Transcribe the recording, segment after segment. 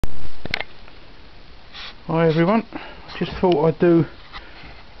Hi everyone, just thought I'd do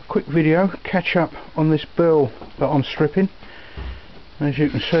a quick video, catch up on this burl that I'm stripping. As you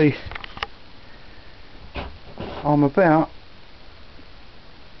can see, I'm about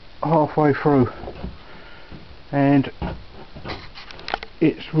halfway through and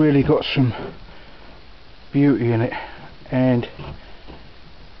it's really got some beauty in it, and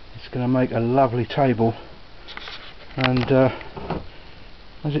it's going to make a lovely table. And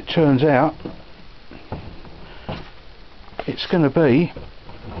as it turns out, it's going to be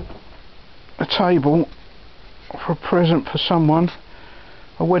a table for a present for someone,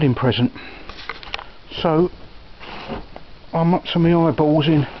 a wedding present. So I'm up to my eyeballs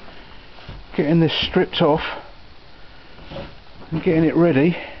in getting this stripped off and getting it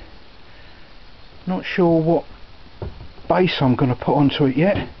ready. Not sure what base I'm going to put onto it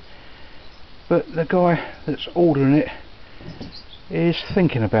yet, but the guy that's ordering it is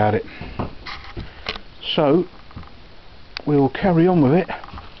thinking about it. So we'll carry on with it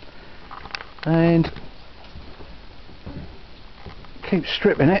and keep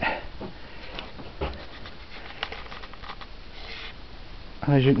stripping it.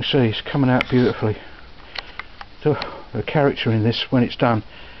 And as you can see, it's coming out beautifully. So the character in this when it's done,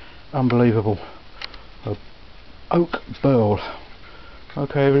 unbelievable. A oak burl.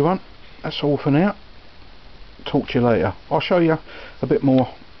 Okay everyone, that's all for now. Talk to you later. I'll show you a bit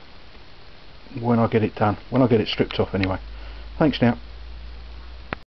more when I get it done, when I get it stripped off anyway. Thanks now.